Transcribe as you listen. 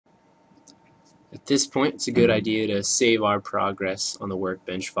At this point, it's a good idea to save our progress on the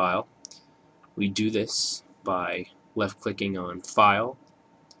workbench file. We do this by left-clicking on File,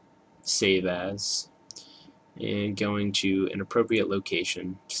 Save As, and going to an appropriate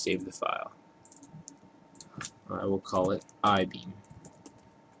location to save the file. I will call it I-Beam,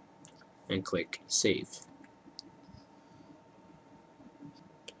 and click Save.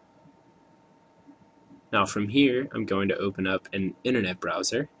 Now from here, I'm going to open up an internet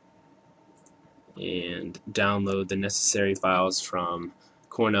browser and download the necessary files from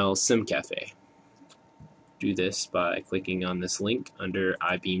Cornell's Simcafe. Do this by clicking on this link under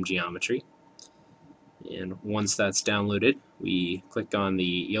I-Beam Geometry. And once that's downloaded, we click on the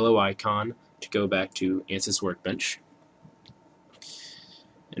yellow icon to go back to ANSYS Workbench.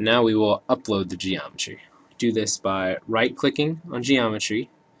 And now we will upload the geometry. Do this by right-clicking on Geometry,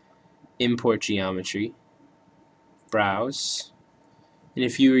 Import Geometry, Browse, and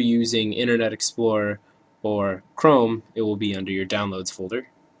if you are using Internet Explorer or Chrome, it will be under your Downloads folder.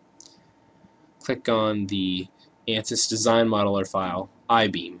 Click on the ANSYS Design Modeler file,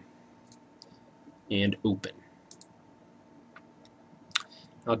 I-Beam, and open.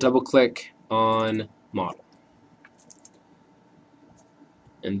 Now double-click on Model.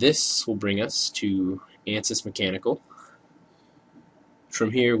 And this will bring us to ANSYS Mechanical.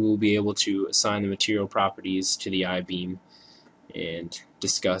 From here, we will be able to assign the material properties to the I-Beam and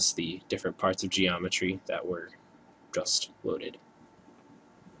discuss the different parts of geometry that were just loaded.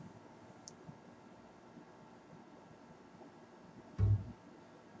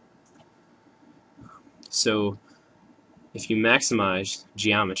 So if you maximize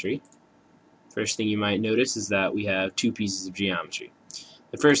geometry, first thing you might notice is that we have two pieces of geometry.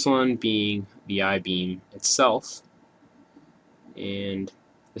 The first one being the I-Beam itself, and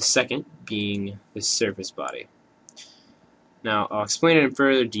the second being the surface body. Now, I'll explain it in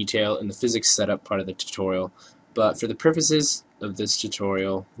further detail in the physics setup part of the tutorial, but for the purposes of this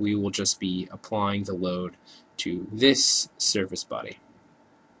tutorial, we will just be applying the load to this surface body.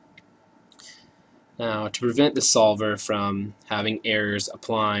 Now, to prevent the solver from having errors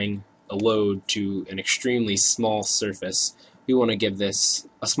applying a load to an extremely small surface, we want to give this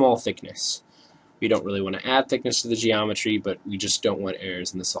a small thickness. We don't really want to add thickness to the geometry, but we just don't want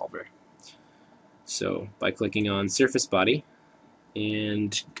errors in the solver. So by clicking on Surface Body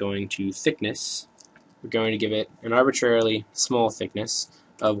and going to Thickness, we're going to give it an arbitrarily small thickness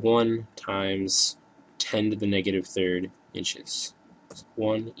of 1 times 10 to the negative third inches.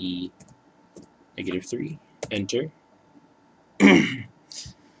 1e negative 3, enter.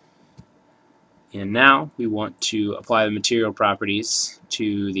 And now we want to apply the material properties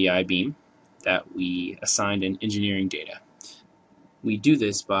to the I-Beam that we assigned in engineering data. We do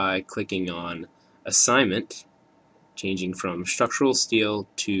this by clicking on Assignment, changing from structural steel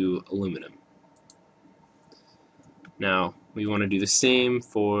to aluminum. Now we want to do the same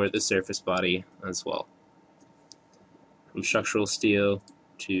for the surface body as well, from structural steel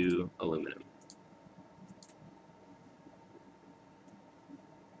to aluminum.